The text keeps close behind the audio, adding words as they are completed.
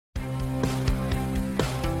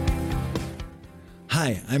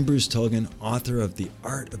Hi, I'm Bruce Tolgan, author of The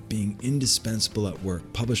Art of Being Indispensable at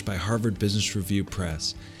Work, published by Harvard Business Review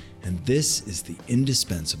Press. And this is The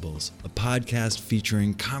Indispensables, a podcast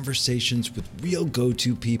featuring conversations with real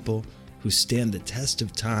go-to people who stand the test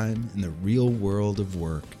of time in the real world of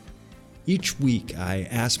work. Each week, I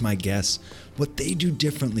ask my guests what they do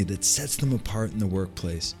differently that sets them apart in the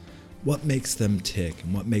workplace, what makes them tick,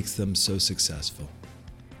 and what makes them so successful.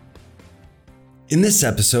 In this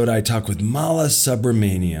episode, I talk with Mala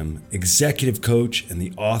Subramaniam, executive coach and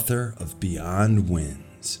the author of Beyond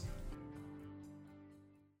Wins.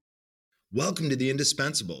 Welcome to The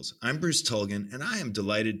Indispensables. I'm Bruce Tolgan, and I am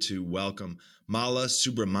delighted to welcome Mala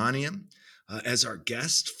Subramaniam as our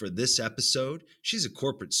guest for this episode. She's a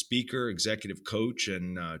corporate speaker, executive coach,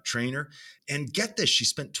 and trainer. And get this, she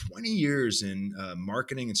spent 20 years in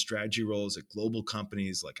marketing and strategy roles at global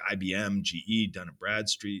companies like IBM, GE, Dun &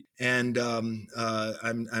 Bradstreet. And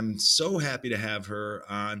I'm so happy to have her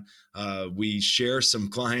on. We share some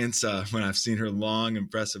clients. When I've seen her long,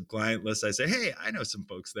 impressive client list, I say, hey, I know some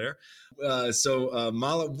folks there. So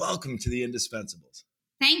Mala, welcome to The Indispensables.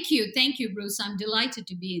 Thank you, Bruce. I'm delighted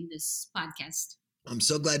to be in this podcast. I'm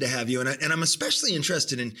so glad to have you. And I'm especially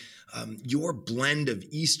interested in your blend of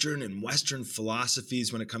Eastern and Western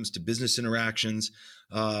philosophies when it comes to business interactions.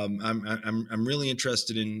 I'm really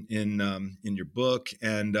interested in your book.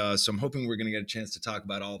 And so I'm hoping we're going to get a chance to talk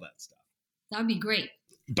about all that stuff. That would be great.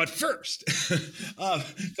 But first,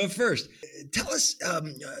 tell us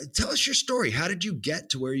your story. How did you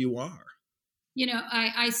get to where you are? You know,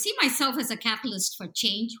 I see myself as a catalyst for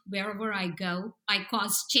change wherever I go. I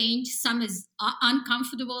cause change. Some is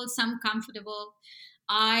uncomfortable, some comfortable.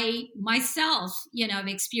 I myself, have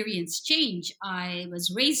experienced change. I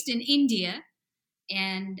was raised in India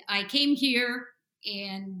and I came here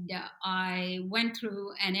and I went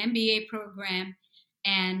through an MBA program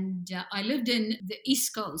and I lived in the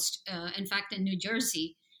East Coast, in fact, in New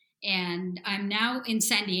Jersey. And I'm now in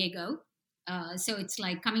San Diego. So it's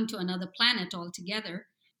like coming to another planet altogether.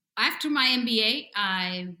 After my MBA,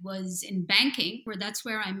 I was in banking, that's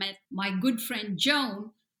where I met my good friend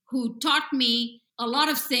Joan, who taught me a lot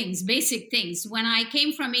of things, basic things. When I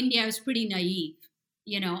came from India, I was pretty naive.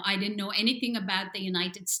 I didn't know anything about the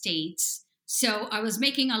United States. So I was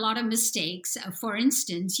making a lot of mistakes. For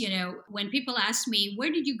instance, when people ask me,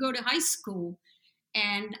 where did you go to high school?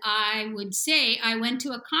 And I would say, I went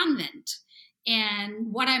to a convent.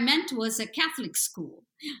 And what I meant was a Catholic school.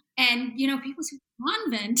 And, people say,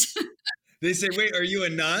 convent? They say, wait, are you a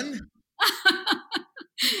nun?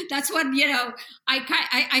 That's what, I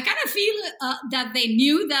kind of feel that they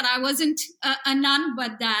knew that I wasn't a nun,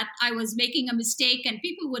 but that I was making a mistake and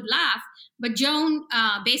people would laugh. But Joan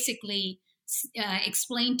basically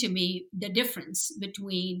explained to me the difference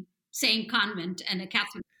between saying convent and a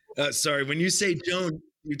Catholic school. Sorry, when you say Joan,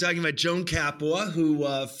 you're talking about Joan Capua, who,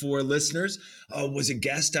 for listeners, was a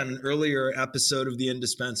guest on an earlier episode of The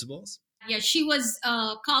Indispensables. Yeah, she was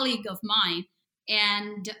a colleague of mine.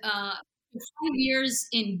 And 5 years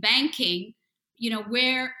in banking,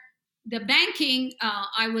 where the banking,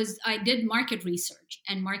 I did market research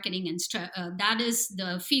and marketing. And that is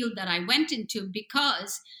the field that I went into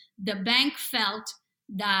because the bank felt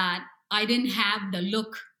that I didn't have the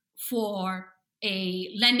look for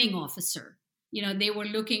a lending officer. They were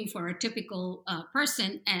looking for a typical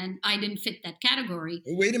person, and I didn't fit that category.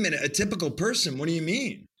 Wait a minute, a typical person? What do you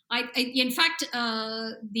mean? In fact,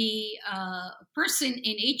 the person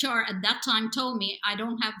in HR at that time told me I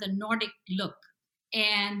don't have the Nordic look.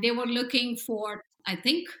 And they were looking for, I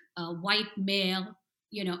think, a white male,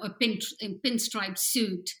 a pinstripe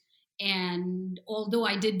suit. And although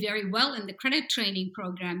I did very well in the credit training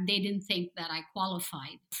program, they didn't think that I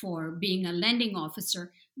qualified for being a lending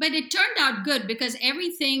officer. But it turned out good because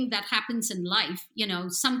everything that happens in life,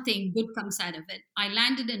 something good comes out of it. I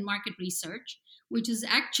landed in market research, which is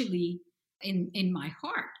actually in my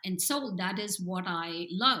heart and soul. That is what I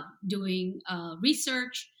love, doing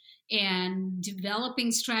research and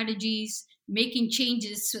developing strategies, making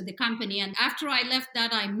changes to the company. And after I left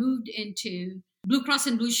that, I moved into Blue Cross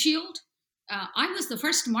and Blue Shield. I was the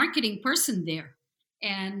first marketing person there.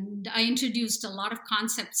 And I introduced a lot of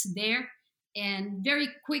concepts there. And very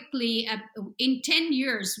quickly, in 10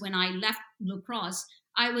 years when I left Blue Cross,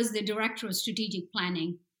 I was the director of strategic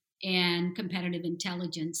planning and competitive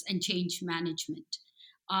intelligence and change management.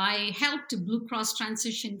 I helped Blue Cross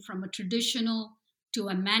transition from a traditional to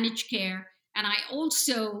a managed care. And I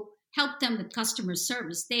also helped them with customer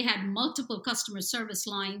service. They had multiple customer service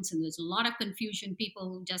lines and there's a lot of confusion.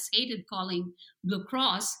 People just hated calling Blue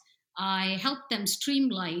Cross. I helped them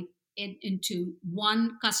streamline it into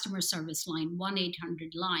one customer service line,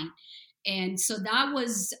 1-800 line. And so that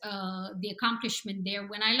was the accomplishment there.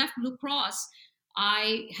 When I left Blue Cross,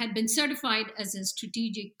 I had been certified as a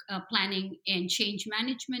strategic planning and change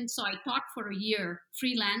management. So I taught for a year,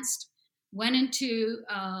 freelanced, went into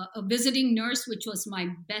a visiting nurse, which was my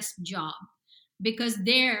best job because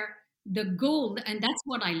there, the goal, and that's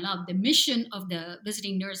what I love, the mission of the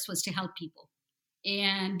visiting nurse was to help people.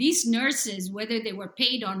 And these nurses, whether they were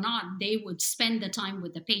paid or not, they would spend the time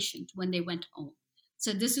with the patient when they went home.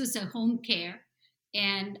 So this was a home care.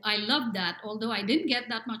 And I loved that. Although I didn't get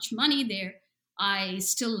that much money there, I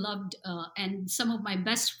still loved, and some of my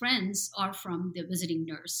best friends are from the visiting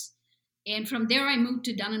nurse. And from there, I moved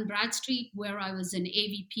to Dun& and Bradstreet, where I was an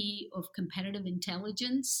AVP of competitive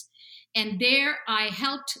intelligence. And there I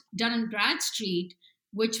helped Dun& and Bradstreet,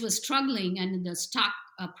 which was struggling and the stock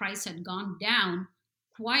price had gone down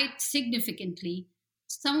quite significantly.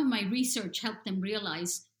 Some of my research helped them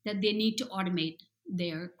realize that they need to automate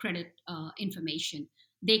their credit information.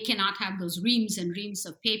 They cannot have those reams and reams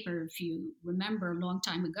of paper. If you remember a long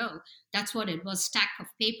time ago, that's what it was, stack of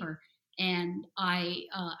paper. And I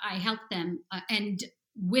helped them. And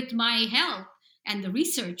with my help and the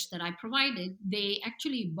research that I provided, they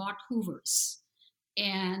actually bought Hoovers.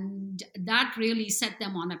 And that really set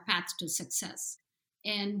them on a path to success.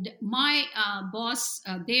 And my boss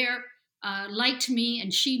there liked me,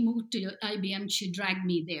 and she moved to IBM. She dragged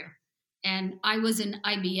me there, and I was in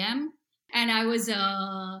IBM, and I was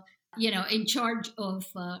in charge of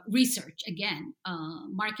research again,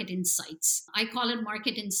 market insights. I call it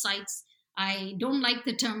market insights. I don't like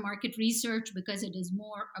the term market research because it is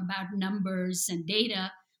more about numbers and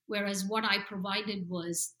data, whereas what I provided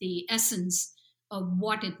was the essence of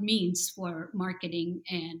what it means for marketing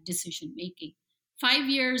and decision making. 5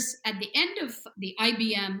 years at the end of the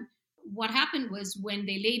IBM, what happened was when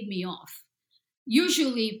they laid me off,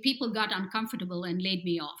 usually people got uncomfortable and laid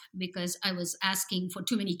me off because I was asking for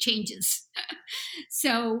too many changes.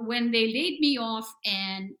 So when they laid me off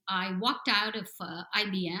and I walked out of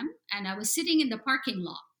IBM and I was sitting in the parking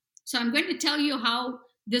lot. So I'm going to tell you how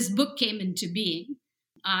this book came into being.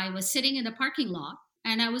 I was sitting in the parking lot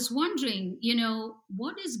and I was wondering,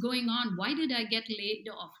 what is going on? Why did I get laid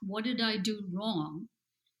off? What did I do wrong?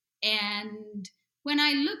 And when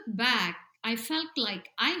I look back, I felt like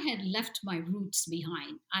I had left my roots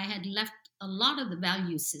behind. I had left a lot of the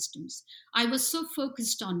value systems. I was so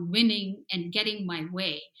focused on winning and getting my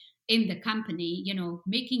way in the company,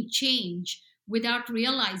 making change without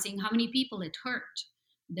realizing how many people it hurt.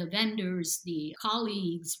 The vendors, the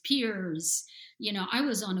colleagues, peers, I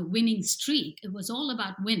was on a winning streak. It was all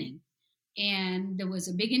about winning. And there was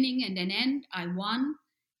a beginning and an end. I won.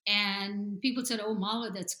 And people said, "Oh, Mala,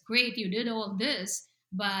 that's great. You did all this."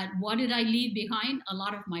 But what did I leave behind? A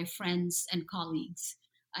lot of my friends and colleagues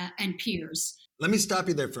and peers. Let me stop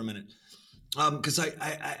you there for a minute, because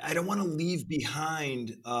I don't want to leave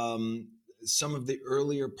behind some of the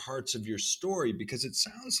earlier parts of your story, because it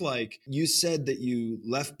sounds like you said that you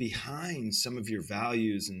left behind some of your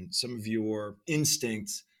values and some of your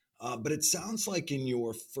instincts, but it sounds like in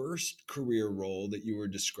your first career role that you were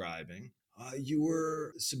describing, you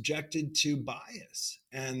were subjected to bias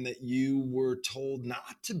and that you were told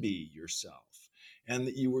not to be yourself and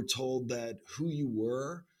that you were told that who you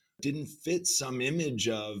were didn't fit some image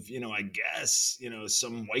of, I guess,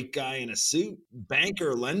 some white guy in a suit,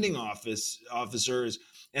 banker, lending officers.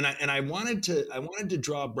 And I wanted to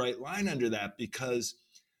draw a bright line under that because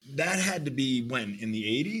that had to be when, in the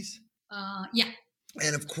 80s? Yeah.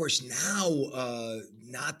 And of course, now,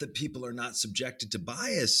 not that people are not subjected to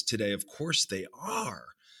bias today. Of course they are.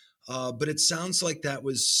 But it sounds like that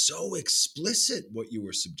was so explicit what you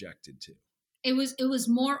were subjected to. It was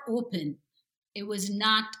more open. It was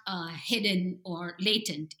not hidden or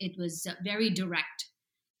latent. It was very direct.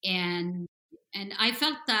 And I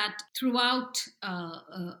felt that throughout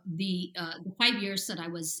the 5 years that I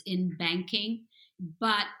was in banking.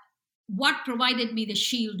 But what provided me the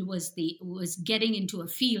shield was getting into a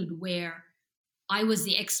field where I was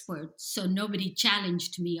the expert. So nobody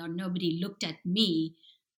challenged me or nobody looked at me.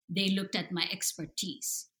 They looked at my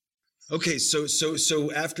expertise. Okay,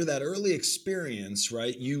 so after that early experience,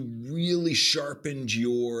 right, you really sharpened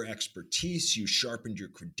your expertise, you sharpened your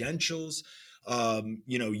credentials.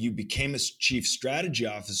 You became a chief strategy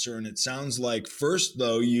officer, and it sounds like first,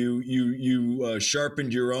 though, you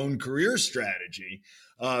sharpened your own career strategy.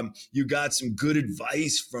 You got some good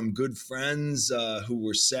advice from good friends who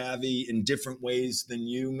were savvy in different ways than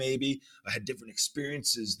you, maybe had different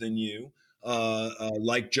experiences than you,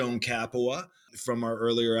 like Joan Capua from our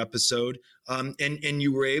earlier episode. And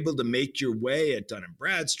you were able to make your way at Dun &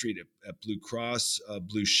 Bradstreet, at Blue Cross,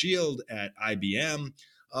 Blue Shield, at IBM.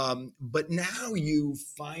 But now you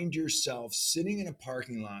find yourself sitting in a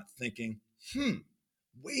parking lot thinking,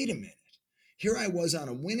 wait a minute. Here I was on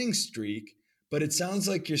a winning streak, but it sounds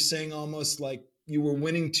like you're saying almost like you were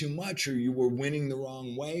winning too much, or you were winning the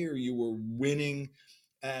wrong way, or you were winning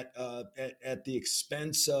at the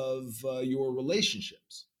expense of your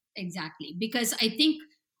relationships. Exactly. Because I think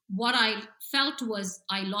what I felt was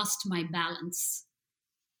I lost my balance.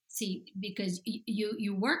 See, because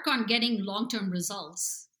you work on getting long-term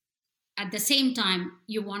results. At the same time,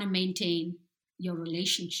 you want to maintain your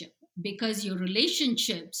relationship, because your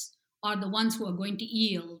relationships are the ones who are going to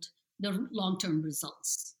yield the long-term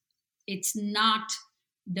results. It's not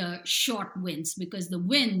the short wins, because the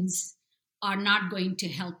wins are not going to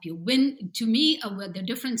help you win. To me, the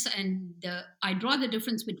difference, I draw the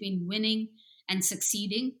difference between winning and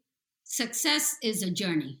succeeding. Success is a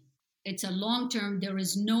journey, it's a long term, there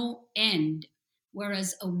is no end.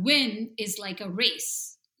 Whereas a win is like a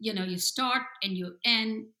race. You start and you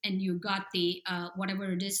end, and you got the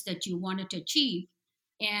whatever it is that you wanted to achieve,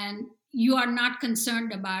 and you are not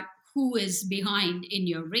concerned about who is behind in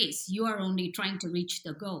your race. You are only trying to reach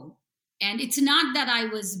the goal. And it's not that I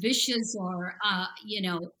was vicious or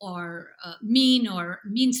mean or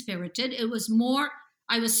mean spirited. It was more,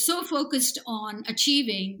 I was so focused on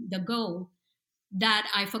achieving the goal that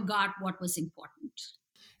I forgot what was important.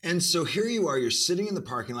 And so here you are, you're sitting in the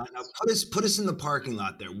parking lot. Now put us in the parking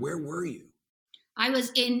lot there. Where were you? I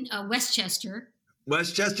was in Westchester.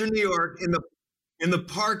 Westchester, New York, in the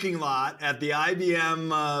parking lot at the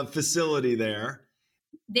IBM facility there.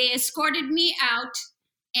 They escorted me out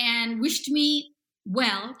and wished me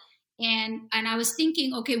well. And I was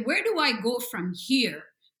thinking, okay, where do I go from here?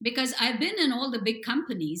 Because I've been in all the big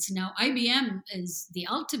companies. Now, IBM is the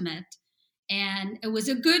ultimate. And it was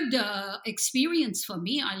a good experience for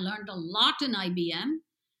me. I learned a lot in IBM,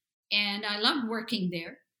 and I loved working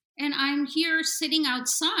there. And I'm here sitting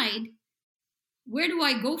outside. Where do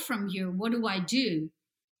I go from here? What do I do?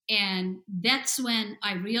 And that's when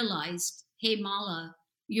I realized, hey, Mala,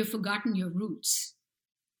 you've forgotten your roots.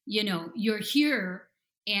 You're here,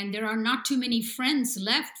 and there are not too many friends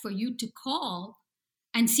left for you to call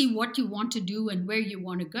and see what you want to do and where you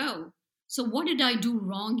want to go. So, what did I do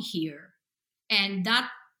wrong here? And that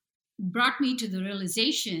brought me to the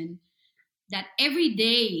realization that every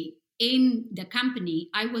day in the company,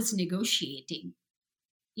 I was negotiating.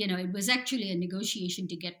 It was actually a negotiation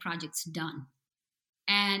to get projects done.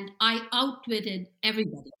 And I outwitted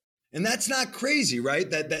everybody. And that's not crazy, right?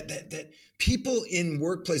 That people in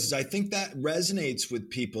workplaces, I think that resonates with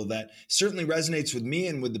people. That certainly resonates with me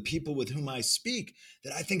and with the people with whom I speak.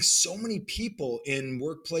 That I think so many people in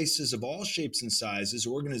workplaces of all shapes and sizes,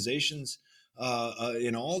 organizations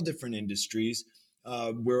in all different industries,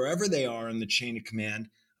 wherever they are in the chain of command,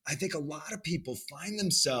 I think a lot of people find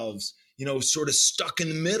themselves, sort of stuck in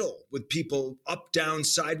the middle with people up, down,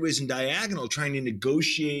 sideways, and diagonal, trying to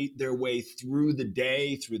negotiate their way through the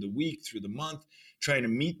day, through the week, through the month, trying to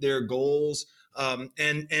meet their goals. So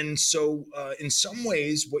in some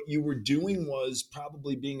ways, what you were doing was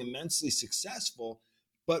probably being immensely successful.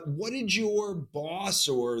 But what did your boss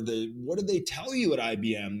or what did they tell you at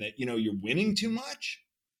IBM, that, you're winning too much?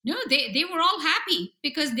 No, they were all happy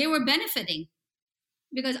because they were benefiting.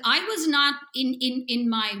 Because I was not in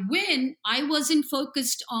my win, I wasn't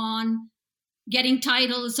focused on getting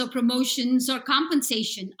titles or promotions or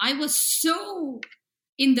compensation. I was so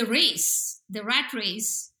in the race, the rat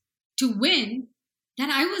race to win, that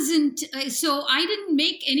I wasn't, so I didn't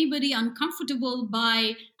make anybody uncomfortable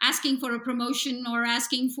by asking for a promotion or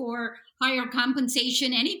asking for higher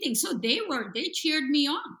compensation, anything. So they cheered me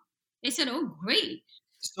on. They said, "Oh, great."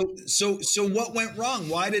 So what went wrong?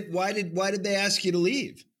 Why did they ask you to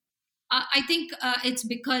leave? I think it's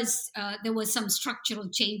because there was some structural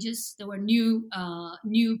changes. There were new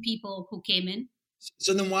people who came in.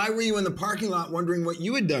 So then why were you in the parking lot wondering what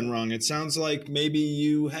you had done wrong? It sounds like maybe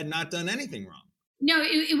you had not done anything wrong. No,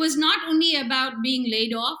 it was not only about being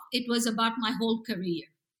laid off. It was about my whole career.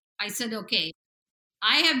 I said, okay,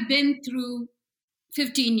 I have been through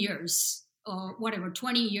 15 years or whatever,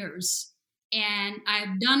 20 years, and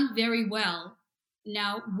I've done very well.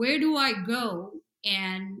 Now, where do I go?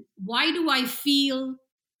 And why do I feel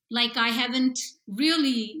like I haven't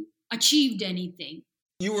really achieved anything?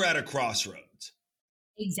 You were at a crossroads.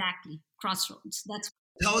 Exactly. Crossroads.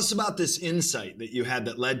 Tell us about this insight that you had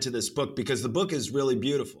that led to this book, because the book is really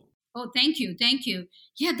beautiful. Oh, thank you. Thank you.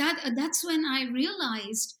 Yeah, that's when I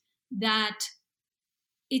realized that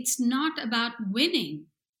it's not about winning.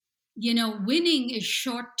 Winning is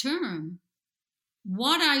short term.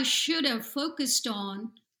 What I should have focused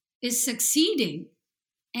on is succeeding.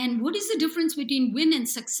 And what is the difference between win and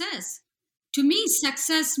success? To me,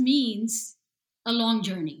 success means a long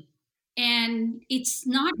journey. And it's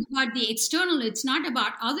not about the external, it's not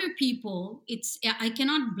about other people. I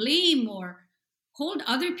cannot blame or hold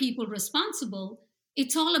other people responsible.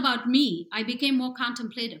 It's all about me. I became more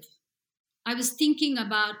contemplative. I was thinking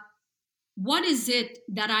about what is it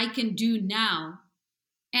that I can do now.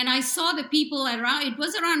 And I saw the people around, it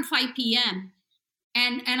was around 5 p.m.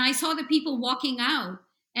 And I saw the people walking out.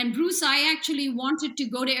 And Bruce, I actually wanted to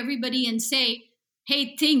go to everybody and say,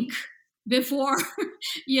 hey, think before,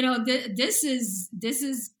 this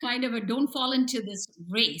is kind of a, don't fall into this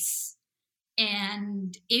race.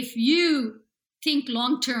 And if you think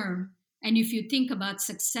long term, and if you think about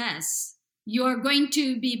success, you're going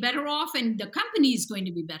to be better off, and the company is going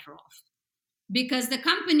to be better off. Because the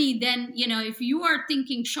company, then, if you are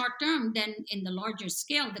thinking short term, then in the larger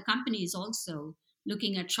scale, the company is also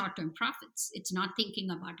looking at short term profits. It's not thinking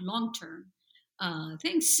about long term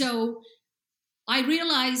things. So I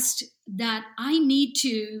realized that I need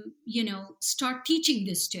to, start teaching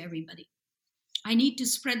this to everybody. I need to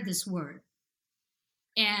spread this word.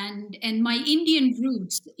 And my Indian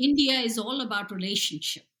roots, India is all about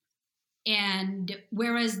relationship. And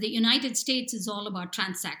whereas the United States is all about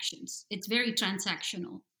transactions, it's very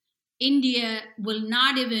transactional. India will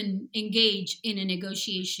not even engage in a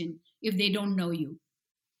negotiation if they don't know you.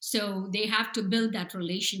 So they have to build that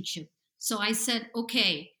relationship. So I said,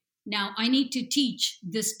 okay, now I need to teach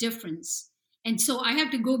this difference. And so I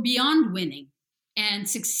have to go beyond winning and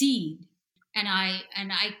succeed. And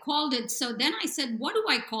I called it. So then I said, what do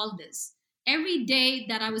I call this? Every day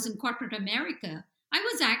that I was in corporate America, I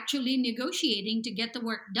was actually negotiating to get the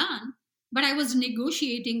work done, but I was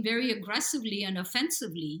negotiating very aggressively and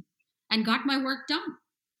offensively and got my work done.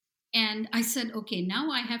 And I said, okay, now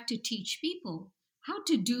I have to teach people how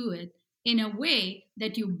to do it in a way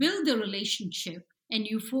that you build the relationship and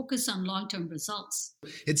you focus on long term results.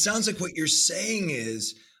 It sounds like what you're saying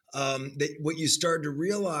is that what you started to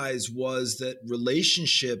realize was that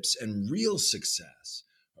relationships and real success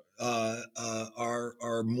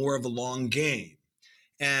are more of a long game.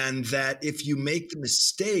 And that if you make the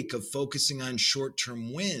mistake of focusing on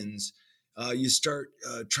short-term wins, you start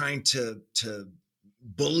trying to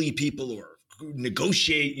bully people or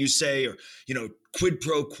negotiate, you say, or quid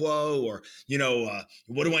pro quo, or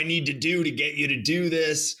what do I need to do to get you to do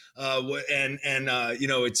this?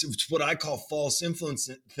 It's what I call false influence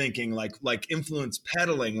thinking, like influence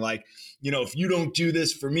peddling, like if you don't do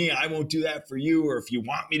this for me, I won't do that for you, or if you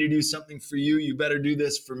want me to do something for you, you better do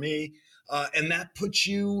this for me. And that puts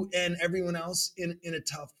you and everyone else in a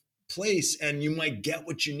tough place. And you might get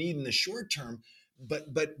what you need in the short term, but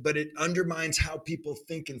it undermines how people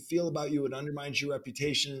think and feel about you. It undermines your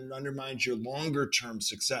reputation, and it undermines your longer term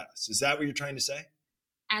success. Is that what you're trying to say?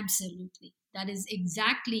 Absolutely. That is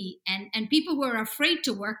exactly. And people were afraid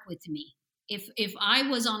to work with me. If I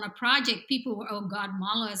was on a project, people were, oh God,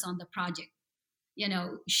 Mala is on the project.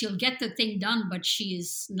 She'll get the thing done, but she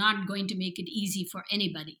is not going to make it easy for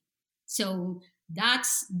anybody. So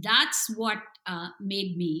that's what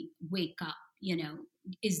made me wake up.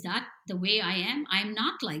 Is that the way I am? I'm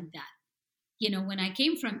not like that. When I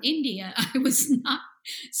came from India, I was not.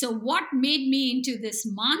 So what made me into this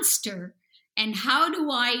monster? And how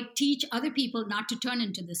do I teach other people not to turn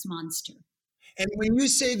into this monster? And when you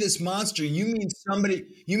say this monster, you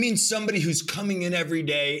mean somebody who's coming in every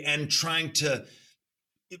day and trying to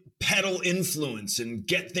peddle influence and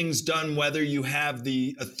get things done, whether you have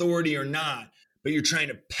the authority or not, but you're trying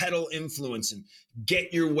to peddle influence and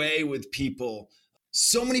get your way with people.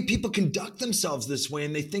 So many people conduct themselves this way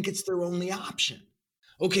and they think it's their only option.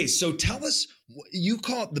 Okay, so tell us, you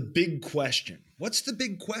call it the big question. What's the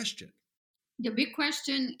big question? The big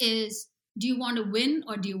question is, do you want to win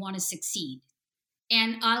or do you want to succeed?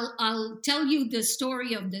 And I'll tell you the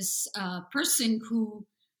story of this person who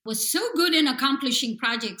was so good in accomplishing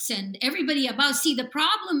projects, and everybody above. See, the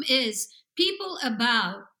problem is people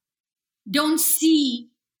above don't see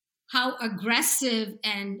how aggressive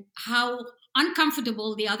and how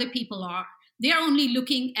uncomfortable the other people are. They're only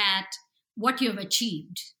looking at what you've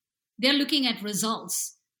achieved. They're looking at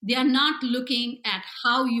results. They are not looking at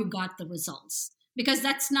how you got the results, because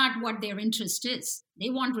that's not what their interest is. They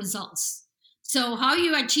want results. So how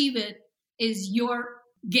you achieve it is your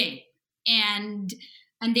game. And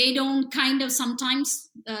they don't kind of, sometimes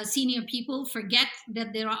senior people forget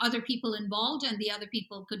that there are other people involved and the other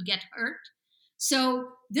people could get hurt. So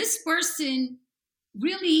this person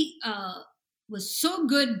really was so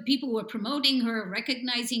good. People were promoting her,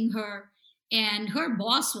 recognizing her, and her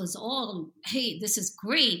boss was all, hey, this is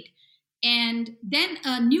great. And then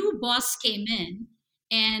a new boss came in,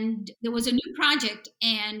 and there was a new project,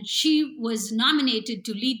 and she was nominated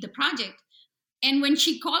to lead the project. And when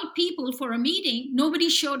she called people for a meeting, nobody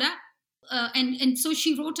showed up. And so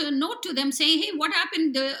she wrote a note to them saying, "Hey, what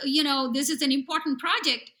happened? This is an important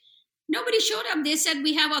project." Nobody showed up. They said,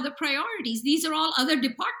 "We have other priorities. These are all other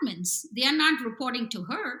departments. They are not reporting to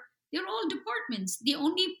her. They're all departments." The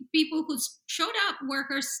only people who showed up were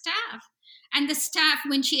her staff. And the staff,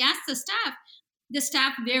 when she asked the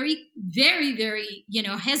staff very, very, very,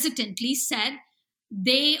 hesitantly said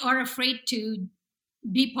they are afraid to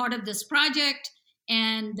be part of this project,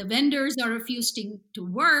 and the vendors are refusing to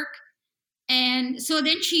work. And so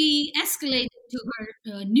then she escalated to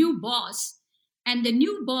her new boss, and the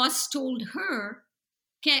new boss told her,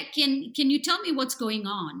 can you tell me what's going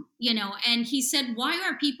on? And he said, "Why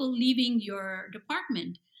are people leaving your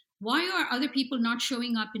department? Why are other people not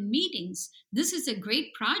showing up in meetings? This is a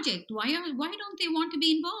great project. Why don't they want to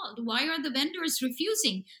be involved? Why are the vendors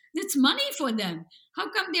refusing? It's money for them.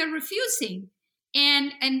 How come they're refusing?"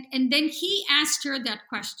 And then he asked her that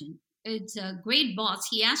question. It's a great boss.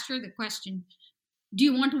 He asked her the question, "Do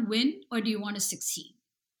you want to win or do you want to succeed?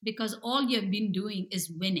 Because all you have been doing is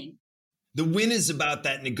winning." The win is about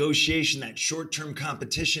that negotiation, that short-term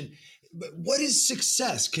competition. But what is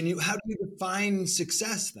success? How do you define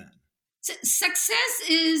success then? Success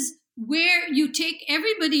is where you take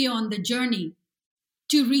everybody on the journey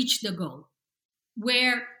to reach the goal,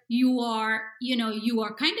 where you are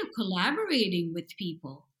kind of collaborating with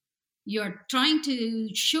people. You're trying to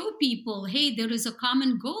show people, hey, there is a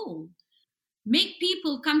common goal. Make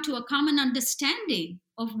people come to a common understanding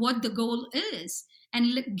of what the goal is,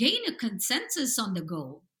 and gain a consensus on the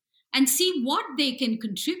goal, and see what they can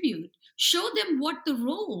contribute. Show them what the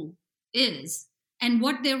role is, and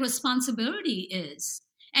what their responsibility is,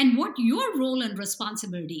 and what your role and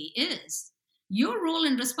responsibility is. Your role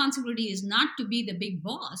and responsibility is not to be the big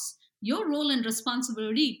boss. Your role and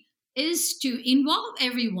responsibility is to involve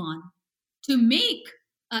everyone, to make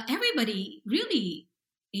everybody really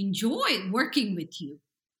enjoy working with you.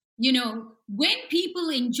 When people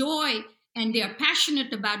enjoy and they are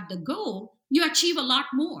passionate about the goal, you achieve a lot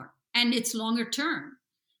more, and it's longer term.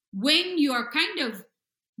 When you are kind of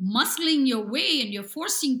muscling your way and you're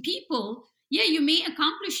forcing people, yeah, you may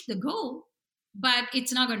accomplish the goal, but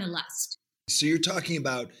it's not going to last. So you're talking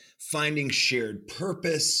about finding shared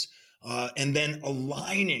purpose, and then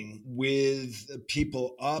aligning with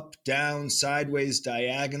people up, down, sideways,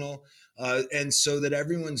 diagonal, and so that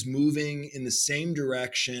everyone's moving in the same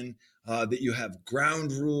direction, that you have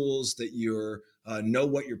ground rules, that you know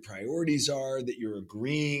what your priorities are, that you're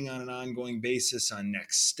agreeing on an ongoing basis on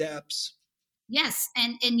next steps. Yes,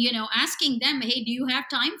 and asking them, "Hey, do you have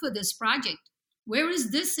time for this project? Where is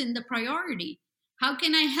this in the priority? How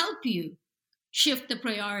can I help you shift the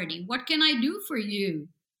priority? What can I do for you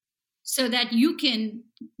so that you can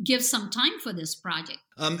give some time for this project?"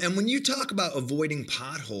 And when you talk about avoiding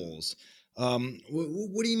potholes,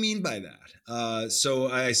 what do you mean by that? So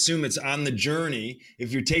I assume it's on the journey.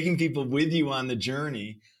 If you're taking people with you on the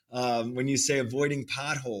journey, when you say avoiding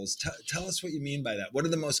potholes, tell us what you mean by that. What are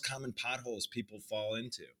the most common potholes people fall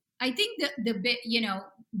into? I think that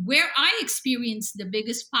where I experienced the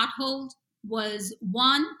biggest potholes was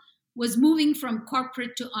moving from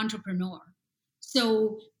corporate to entrepreneur.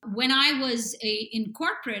 So when I was in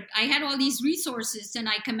corporate, I had all these resources and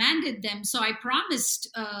I commanded them. So I promised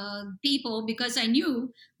people, because I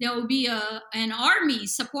knew there would be an army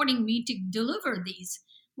supporting me to deliver these.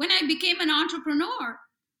 When I became an entrepreneur,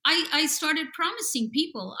 I started promising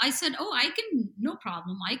people. I said, "Oh, no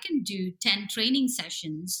problem. I can do 10 training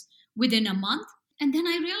sessions within a month." And then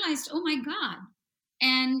I realized, oh my God.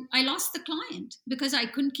 And I lost the client because I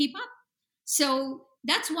couldn't keep up. So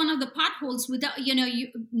that's one of the potholes, without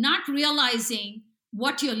you not realizing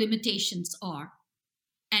what your limitations are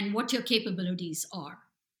and what your capabilities are.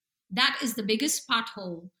 That is the biggest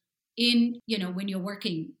pothole in when you're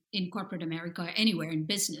working in corporate America or anywhere in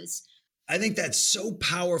business. I think that's so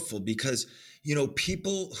powerful because,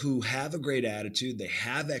 people who have a great attitude, they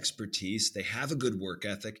have expertise, they have a good work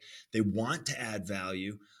ethic, they want to add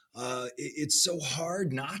value. It's so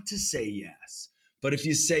hard not to say yes. But if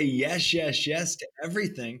you say yes, yes, yes to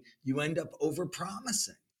everything, you end up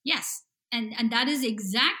overpromising. Yes. And that is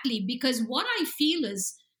exactly because what I feel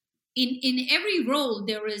is in every role,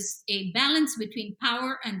 there is a balance between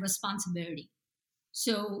power and responsibility.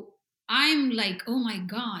 So I'm like, oh my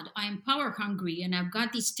God, I'm power hungry and I've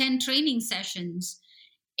got these 10 training sessions,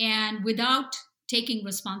 and without taking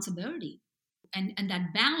responsibility. And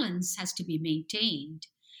that balance has to be maintained.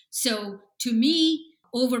 So to me,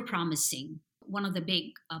 overpromising, one of the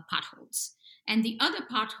big potholes. And the other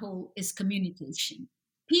pothole is communication.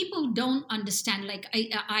 people don't understand. Like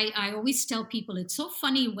I always tell people, it's so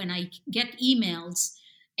funny when I get emails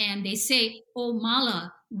and they say, "Oh,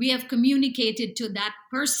 Mala, we have communicated to that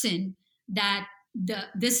person that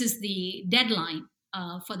this is the deadline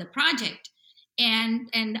for the project,"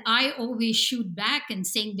 and I always shoot back and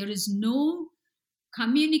saying there is no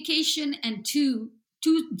communication and two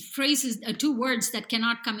phrases, two words that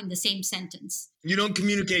cannot come in the same sentence. You don't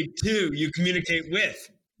communicate to, you communicate with.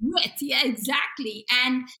 With, yeah, exactly.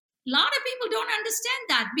 And a lot of people don't understand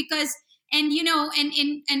that because, and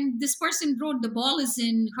and this person wrote the ball is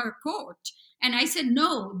in her court, and I said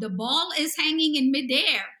no, the ball is hanging in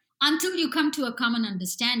midair until you come to a common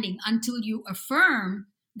understanding, until you affirm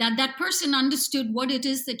that that person understood what it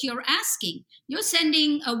is that you're asking. You're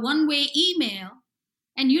sending a one-way email,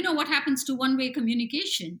 and you know what happens to one-way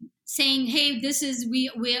communication, saying, "Hey, this is we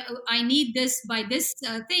I need this by this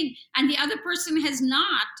thing," and the other person has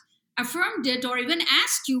not affirmed it or even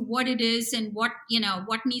asked you what it is and what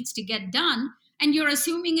needs to get done, and you're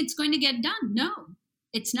assuming it's going to get done. No,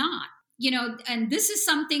 it's not. And this is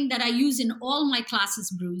something that I use in all my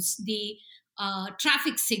classes, Bruce. The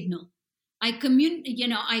traffic signal. I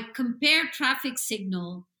compare traffic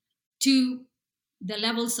signal to the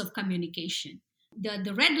levels of communication.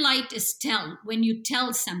 The red light is tell. When you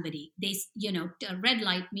tell somebody, a red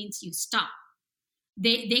light means you stop.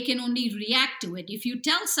 They can only react to it. If you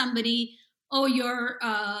tell somebody, "Oh, your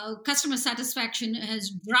customer satisfaction has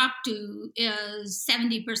dropped to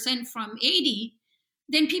 70% from 80,"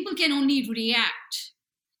 then people can only react.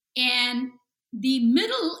 And the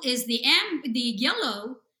middle is the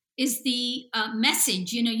yellow is the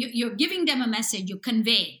message. You're giving them a message. You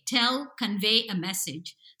convey a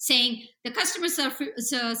message saying the customer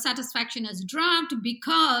satisfaction has dropped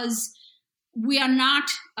because we are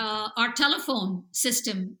not, our telephone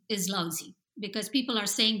system is lousy, because people are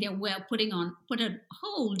saying we're put a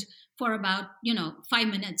hold for about 5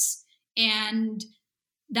 minutes, and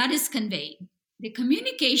that is conveyed. The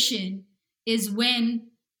communication is when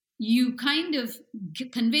you kind of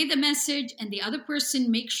convey the message and the other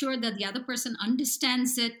person makes sure that the other person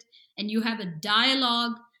understands it, and you have a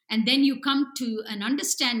dialogue, and then you come to an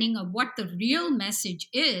understanding of what the real message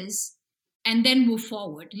is, and then move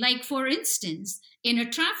forward. Like, for instance, in a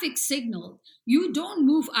traffic signal,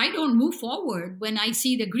 I don't move forward when I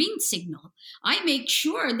see the green signal. I make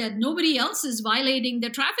sure that nobody else is violating the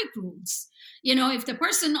traffic rules. If the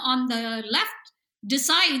person on the left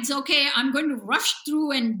decides, okay, I'm going to rush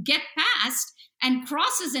through and get past, and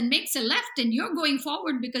crosses and makes a left, and you're going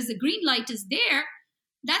forward because the green light is there,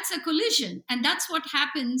 that's a collision. And that's what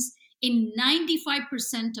happens in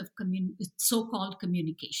 95% of so-called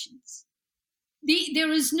communications.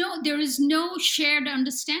 There is no shared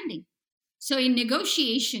understanding. So in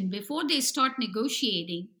negotiation, before they start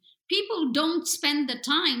negotiating, people don't spend the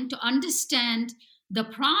time to understand the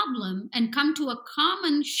problem and come to a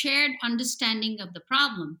common shared understanding of the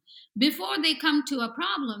problem. Before they come to a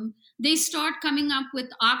problem, they start coming up with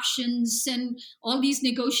options and all these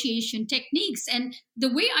negotiation techniques. And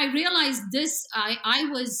the way I realized this,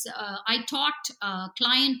 I taught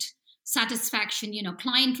client satisfaction,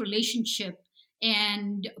 client relationship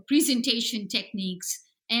and presentation techniques,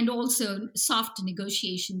 and also soft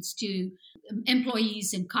negotiations to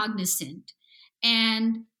employees and Cognizant.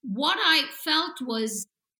 And what I felt was,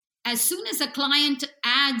 as soon as a client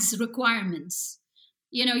adds requirements,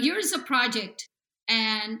 here's a project,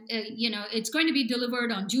 and it's going to be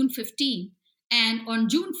delivered on June 15th, and on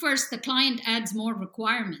June 1st the client adds more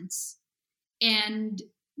requirements, and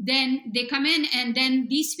then they come in, and then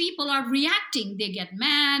these people are reacting. They get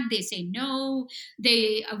mad, they say no,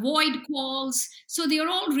 they avoid calls. So they're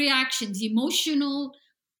all reactions, emotional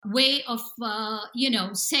way of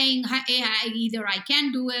saying, hey, either I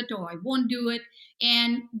can do it or I won't do it.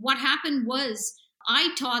 And what happened was,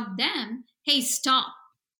 I taught them, hey, stop.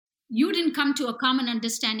 You didn't come to a common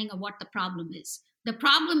understanding of what the problem is. The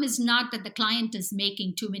problem is not that the client is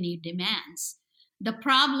making too many demands. The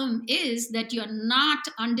problem is that you're not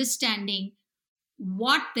understanding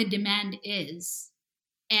what the demand is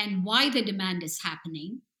and why the demand is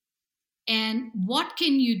happening, and what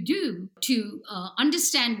can you do to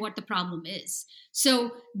understand what the problem is.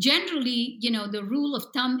 So generally, the rule of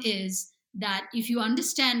thumb is that if you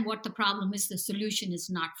understand what the problem is, the solution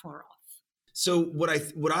is not far off. So what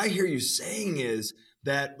I hear you saying is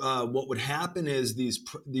that what would happen is these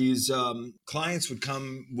clients would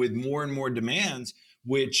come with more and more demands,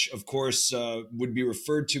 which of course would be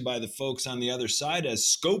referred to by the folks on the other side as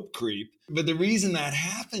scope creep. But the reason that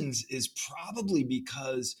happens is probably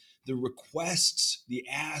because the requests, the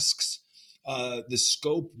asks the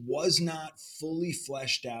scope was not fully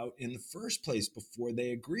fleshed out in the first place before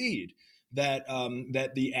they agreed. That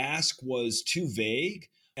the ask was too vague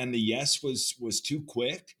and the yes was too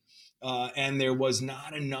quick, and there was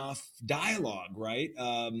not enough dialogue. Right,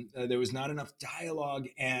 there was not enough dialogue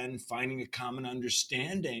and finding a common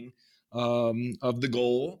understanding of the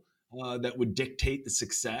goal that would dictate the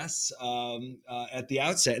success at the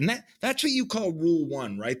outset. And that's what you call rule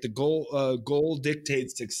one, right? The goal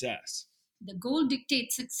dictates success. The goal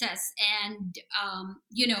dictates success. And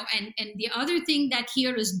and the other thing that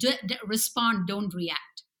here is respond, don't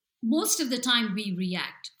react. Most of the time we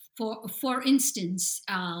react. For instance,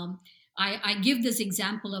 I give this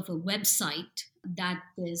example of a website that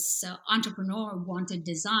this entrepreneur wanted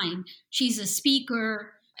design. She's a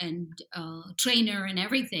speaker and trainer and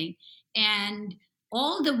everything, and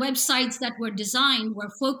all the websites that were designed were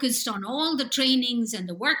focused on all the trainings and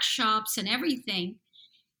the workshops and everything,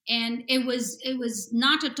 and it was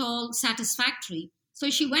not at all satisfactory. So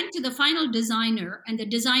she went to the final designer, and the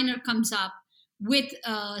designer comes up with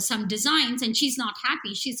some designs, and she's not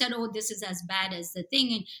happy. She said, oh, this is as bad as the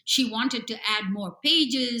thing. And she wanted to add more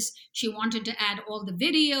pages, she wanted to add all the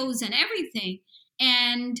videos and everything.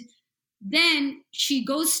 And then she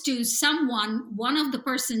goes to someone, one of the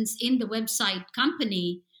persons in the website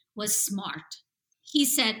company was smart. He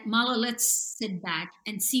said, Mala, let's sit back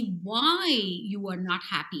and see why you are not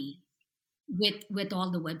happy with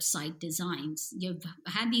all the website designs. You've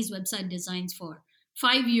had these website designs for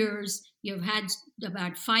 5 years. You've had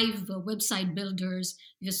about five website builders.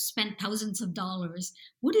 You've spent thousands of dollars.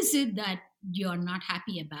 What is it that you're not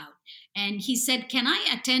happy about? And he said, can I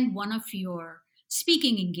attend one of your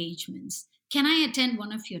speaking engagements? Can I attend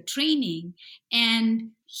one of your training?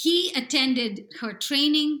 And he attended her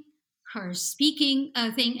training, her speaking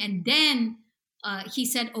thing. And then he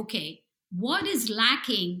said, okay, what is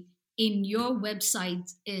lacking in your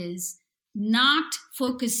website is not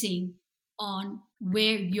focusing on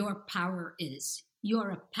where your power is. You're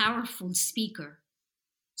a powerful speaker.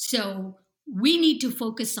 So we need to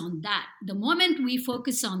focus on that. The moment we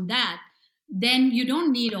focus on that, then you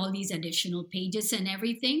don't need all these additional pages and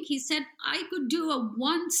everything. He said, I could do a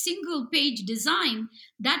one single page design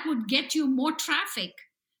that would get you more traffic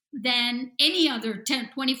than any other 10,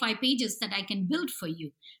 25 pages that I can build for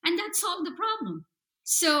you. And that solved the problem.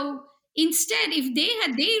 So instead, if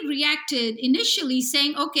they reacted initially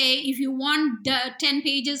saying, okay, if you want 10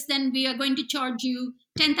 pages, then we are going to charge you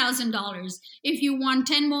 $10,000. If you want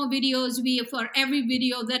 10 more videos, for every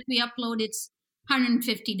video that we upload, it's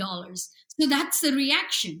 $150. So that's the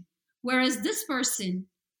reaction. Whereas this person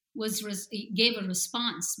gave a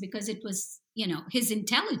response because it was, his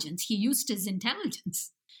intelligence. He used his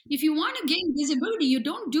intelligence. If you want to gain visibility, you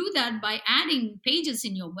don't do that by adding pages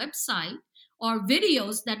in your website or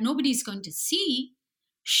videos that nobody's going to see.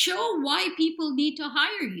 Show why people need to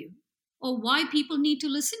hire you or why people need to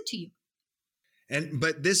listen to you.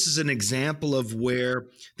 But this is an example of where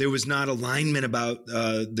there was not alignment about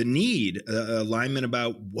the need, alignment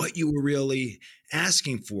about what you were really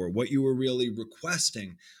asking for, what you were really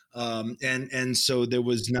requesting, and so there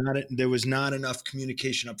was not enough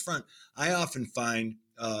communication up front. I often find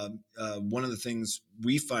one of the things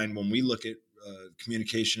we find when we look at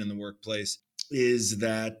communication in the workplace is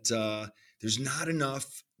that there's not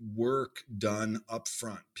enough work done up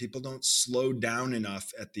front. People don't slow down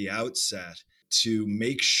enough at the outset to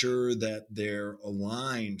make sure that they're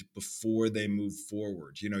aligned before they move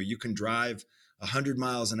forward. You can drive 100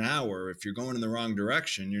 miles an hour. If you're going in the wrong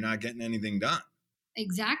direction, you're not getting anything done.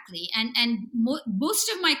 Exactly. And most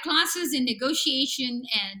of my classes in negotiation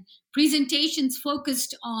and presentations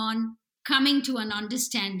focused on coming to an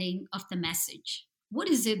understanding of the message. What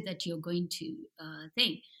is it that you're going to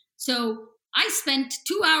think? So I spent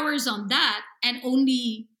 2 hours on that and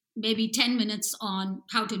only maybe 10 minutes on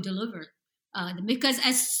how to deliver. Because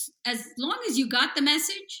as long as you got the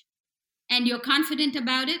message and you're confident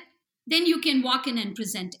about it, then you can walk in and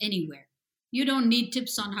present anywhere. You don't need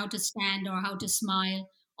tips on how to stand or how to smile.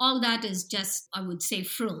 All that is just, I would say,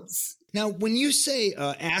 frills. Now, when you say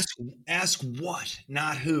ask what,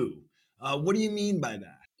 not who, what do you mean by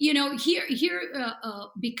that?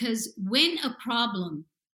 Because when a problem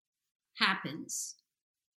happens,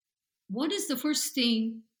 what is the first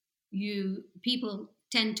thing people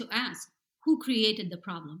tend to ask? Who created the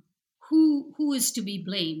problem? Who is to be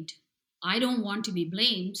blamed? I don't want to be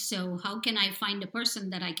blamed, so how can I find a person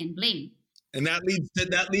that I can blame? And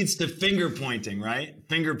that leads to finger pointing, right?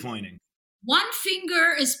 Finger pointing. One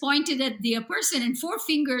finger is pointed at the person and 4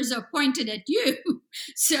 fingers are pointed at you.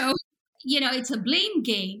 So, it's a blame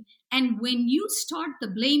game. And when you start the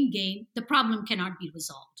blame game, the problem cannot be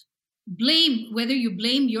resolved. blame, whether you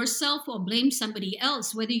blame yourself or blame somebody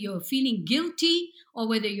else, whether you're feeling guilty or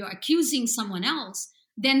whether you're accusing someone else,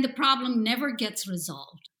 then the problem never gets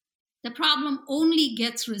resolved. The problem only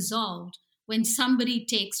gets resolved when somebody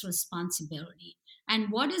takes responsibility. And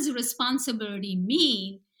what does responsibility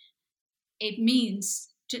mean? It means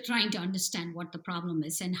trying to understand what the problem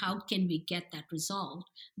is and how can we get that resolved.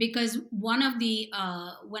 Because one of the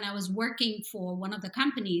when I was working for one of the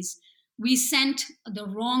companies, we sent the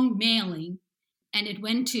wrong mailing, and it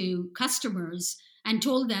went to customers and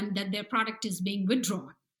told them that their product is being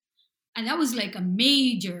withdrawn. And that was like a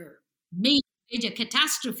major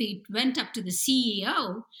catastrophe. It went up to the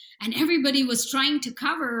CEO, and everybody was trying to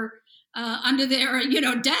cover under their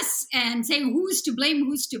desks and saying who's to blame,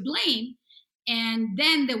 who's to blame. And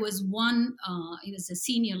then there was one, it was a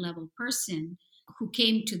senior level person who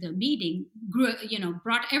came to the meeting,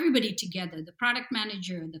 brought everybody together, the product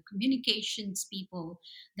manager, the communications people,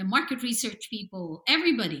 the market research people,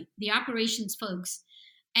 everybody, the operations folks.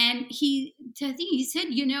 And I think he said,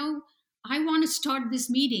 I want to start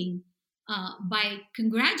this meeting by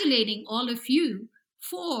congratulating all of you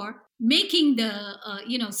for making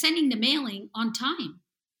sending the mailing on time.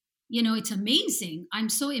 It's amazing. I'm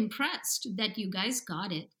so impressed that you guys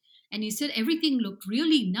got it. And he said everything looked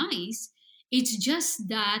really nice. It's just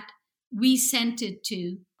that we sent it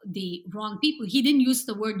to the wrong people. He didn't use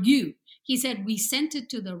the word you. He said we sent it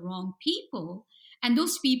to the wrong people. And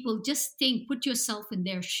those people, just think, put yourself in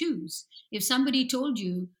their shoes. If somebody told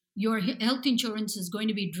you your health insurance is going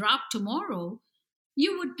to be dropped tomorrow,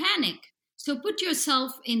 you would panic. So put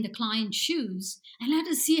yourself in the client's shoes and let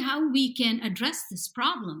us see how we can address this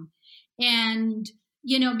problem. And,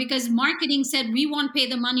 because marketing said we won't pay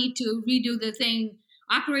the money to redo the thing,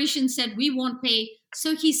 operations said we won't pay.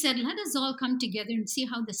 So he said, let us all come together and see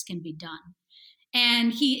how this can be done.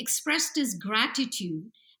 And he expressed his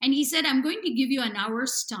gratitude. And he said, I'm going to give you an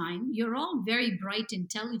hour's time. You're all very bright,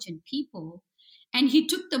 intelligent people. And he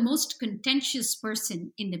took the most contentious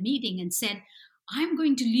person in the meeting and said, I'm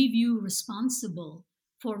going to leave you responsible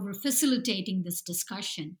for facilitating this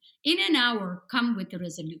discussion. In an hour, come with a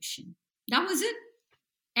resolution. That was it.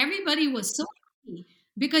 Everybody was so happy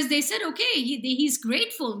because they said, okay, he's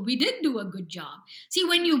grateful. We did do a good job. See,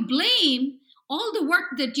 when you blame, all the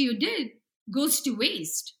work that you did goes to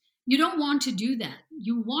waste. You don't want to do that.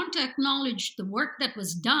 You want to acknowledge the work that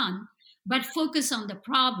was done, but focus on the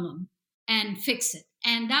problem and fix it.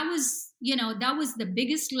 And that was the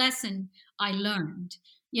biggest lesson I learned.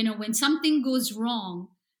 When something goes wrong,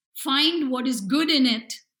 find what is good in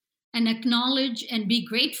it and acknowledge and be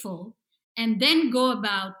grateful, and then go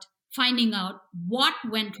about finding out what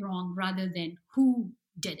went wrong rather than who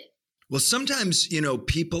did it. Well, sometimes,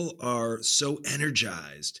 people are so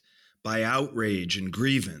energized by outrage and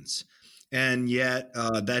grievance, and yet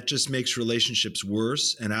that just makes relationships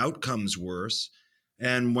worse and outcomes worse.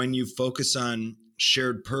 And when you focus on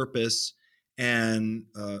shared purpose and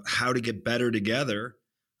how to get better together,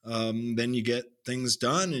 then you get things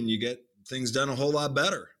done, and you get things done a whole lot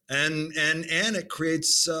better. And it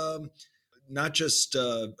creates not just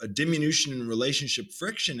a diminution in relationship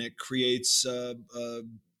friction, it creates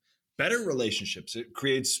better relationships. It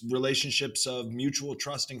creates relationships of mutual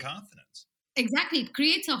trust and confidence. Exactly. It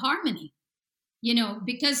creates a harmony,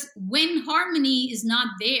 because when harmony is not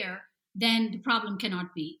there, then the problem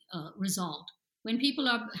cannot be resolved. When people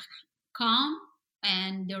are calm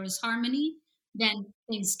and there is harmony, then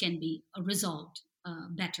things can be resolved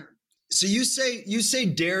better. So you say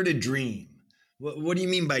dare to dream. What do you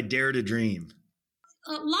mean by dare to dream?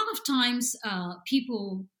 A lot of times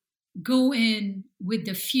people go in with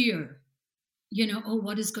the fear, oh,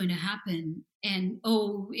 what is going to happen? And,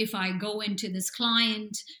 oh, if I go into this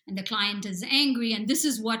client and the client is angry. And this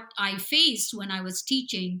is what I faced when I was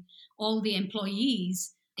teaching all the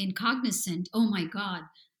employees in Cognizant. Oh my God,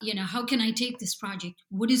 how can I take this project?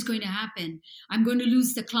 What is going to happen? I'm going to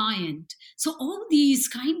lose the client. So all these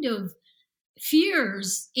kind of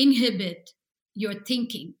fears inhibit your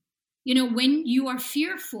thinking. When you are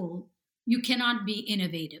fearful, you cannot be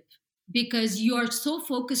innovative because you are so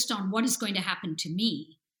focused on what is going to happen to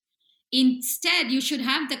me. Instead, you should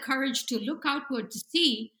have the courage to look outward to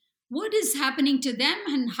see what is happening to them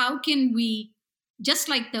and how can we, just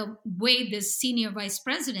like the way this senior vice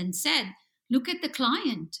president said, look at the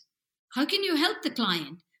client. How can you help the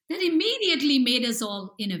client? That immediately made us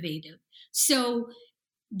all innovative. So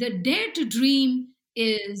the dare to dream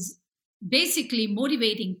is basically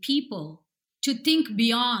motivating people to think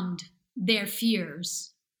beyond their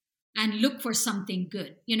fears and look for something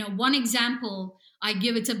good. One example I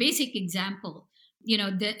give, it's a basic example.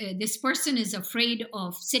 This person is afraid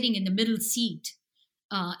of sitting in the middle seat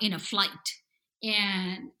in a flight.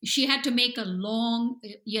 And she had to make a long,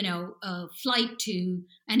 flight to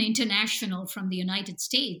an international from the United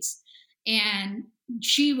States. And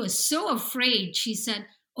she was so afraid. She said,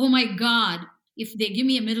 "Oh my God, if they give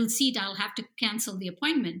me a middle seat, I'll have to cancel the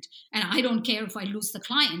appointment. And I don't care if I lose the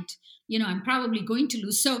client. I'm probably going to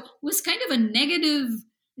lose." So it was kind of a negative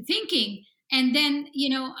thinking. And then,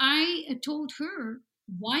 I told her,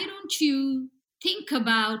 "Why don't you think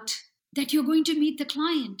about that you're going to meet the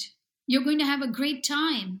client? You're going to have a great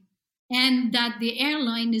time, and that the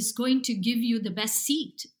airline is going to give you the best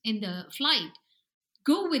seat in the flight."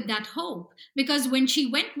 Go with that hope. Because when she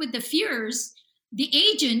went with the fears, the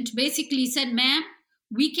agent basically said, "Ma'am,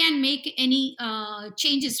 we can't make any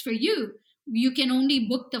changes for you. You can only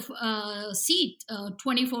book the seat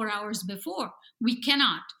 24 hours before. We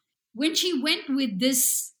cannot." When she went with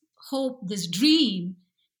this hope, this dream,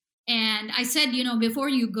 and I said, before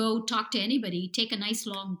you go talk to anybody, take a nice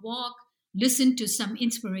long walk, listen to some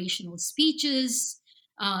inspirational speeches,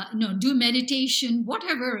 do meditation,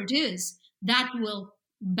 whatever it is that will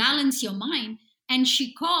balance your mind. And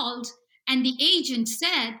she called, and the agent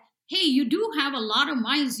said, "Hey, you do have a lot of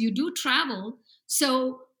miles, you do travel,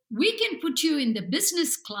 so we can put you in the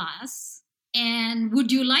business class. And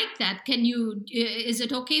would you like that? Is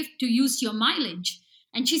it okay to use your mileage?"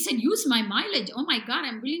 And she said, "Use my mileage? Oh my God,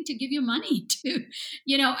 I'm willing to give you money too."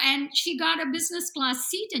 And she got a business class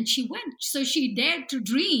seat and she went. So she dared to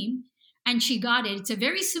dream and she got it. It's a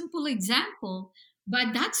very simple example,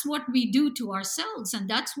 but that's what we do to ourselves. And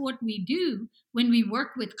that's what we do when we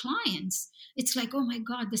work with clients. It's like, "Oh my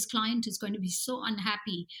God, this client is going to be so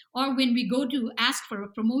unhappy." Or when we go to ask for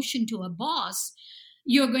a promotion to a boss,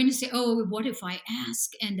 you're going to say, "Oh, what if I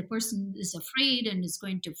ask and the person is afraid and is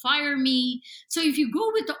going to fire me?" So if you go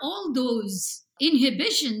with all those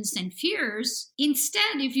inhibitions and fears,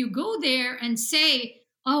 instead, if you go there and say,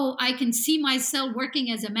 "Oh, I can see myself working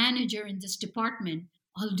as a manager in this department,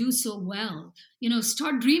 I'll do so well,"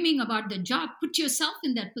 start dreaming about the job, put yourself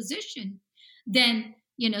in that position, then,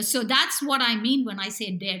 so that's what I mean when I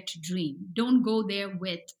say dare to dream. Don't go there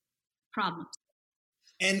with problems.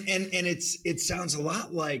 And it sounds a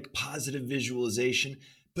lot like positive visualization,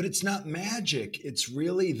 but it's not magic. It's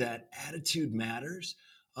really that attitude matters.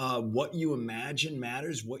 What you imagine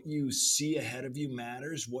matters. What you see ahead of you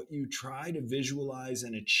matters. What you try to visualize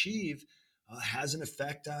and achieve has an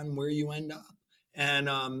effect on where you end up. And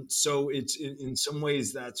so it's in some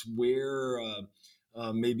ways that's where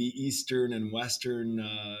maybe Eastern and Western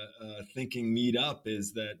thinking meet up,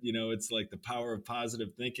 is that, it's like the power of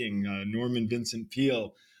positive thinking. Norman Vincent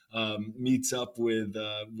Peale meets up with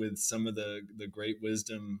some of the great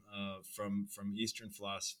wisdom from Eastern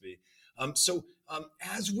philosophy. So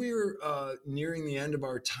as we're nearing the end of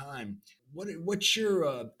our time, what's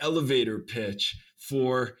your elevator pitch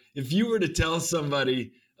for if you were to tell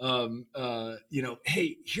somebody,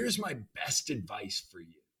 "Hey, here's my best advice for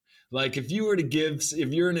you." Like if you're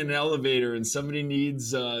in an elevator and somebody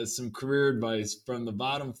needs some career advice from the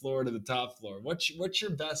bottom floor to the top floor, what's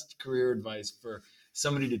your best career advice for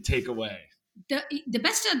somebody to take away? The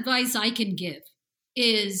best advice I can give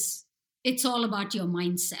is it's all about your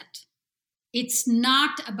mindset. It's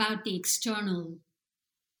not about the external.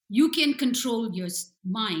 You can control your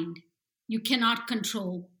mind. You cannot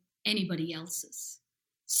control anybody else's.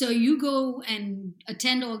 So you go and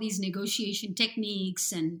attend all these negotiation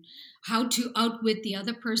techniques and how to outwit the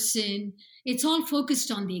other person. It's all focused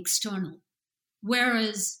on the external.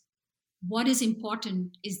 Whereas what is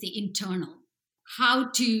important is the internal. How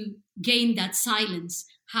to gain that silence,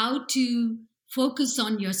 how to focus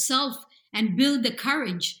on yourself and build the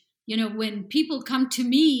courage. When people come to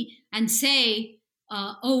me and say,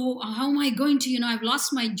 "Oh, how am I going to, I've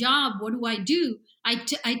lost my job. What do I do?"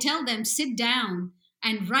 I tell them, sit down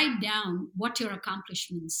and write down what your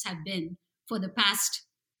accomplishments have been for the past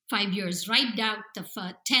 5 years. Write down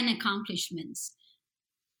the 10 accomplishments.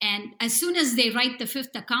 And as soon as they write the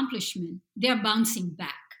fifth accomplishment, they're bouncing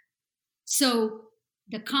back. So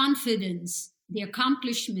the confidence, the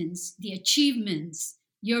accomplishments, the achievements,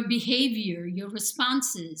 your behavior, your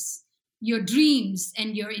responses, your dreams,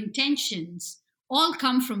 and your intentions all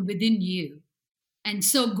come from within you. And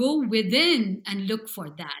so go within and look for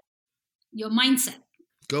that, your mindset.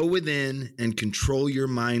 Go within and control your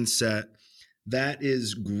mindset. That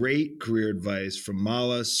is great career advice from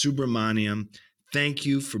Mala Subramaniam. Thank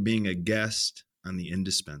you for being a guest on The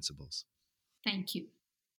Indispensables. Thank you.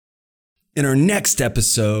 In our next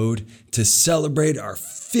episode, to celebrate our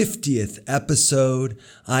 50th episode,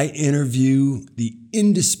 I interview the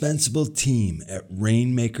indispensable team at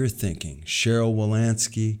Rainmaker Thinking, Cheryl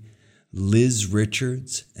Wolanski, Liz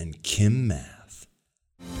Richards, and Kim Math.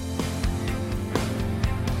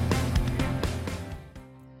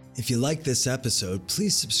 If you like this episode,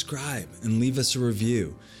 please subscribe and leave us a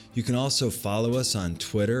review. You can also follow us on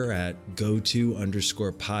Twitter at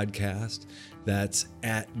 @goto_podcast. That's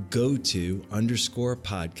at @goto_podcast.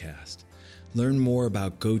 Learn more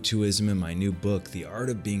about go-toism in my new book, The Art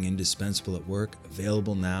of Being Indispensable at Work,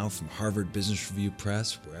 available now from Harvard Business Review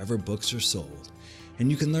Press, wherever books are sold.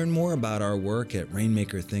 And you can learn more about our work at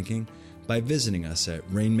Rainmaker Thinking by visiting us at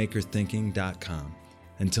rainmakerthinking.com.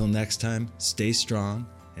 Until next time, stay strong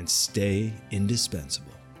and stay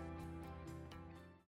indispensable.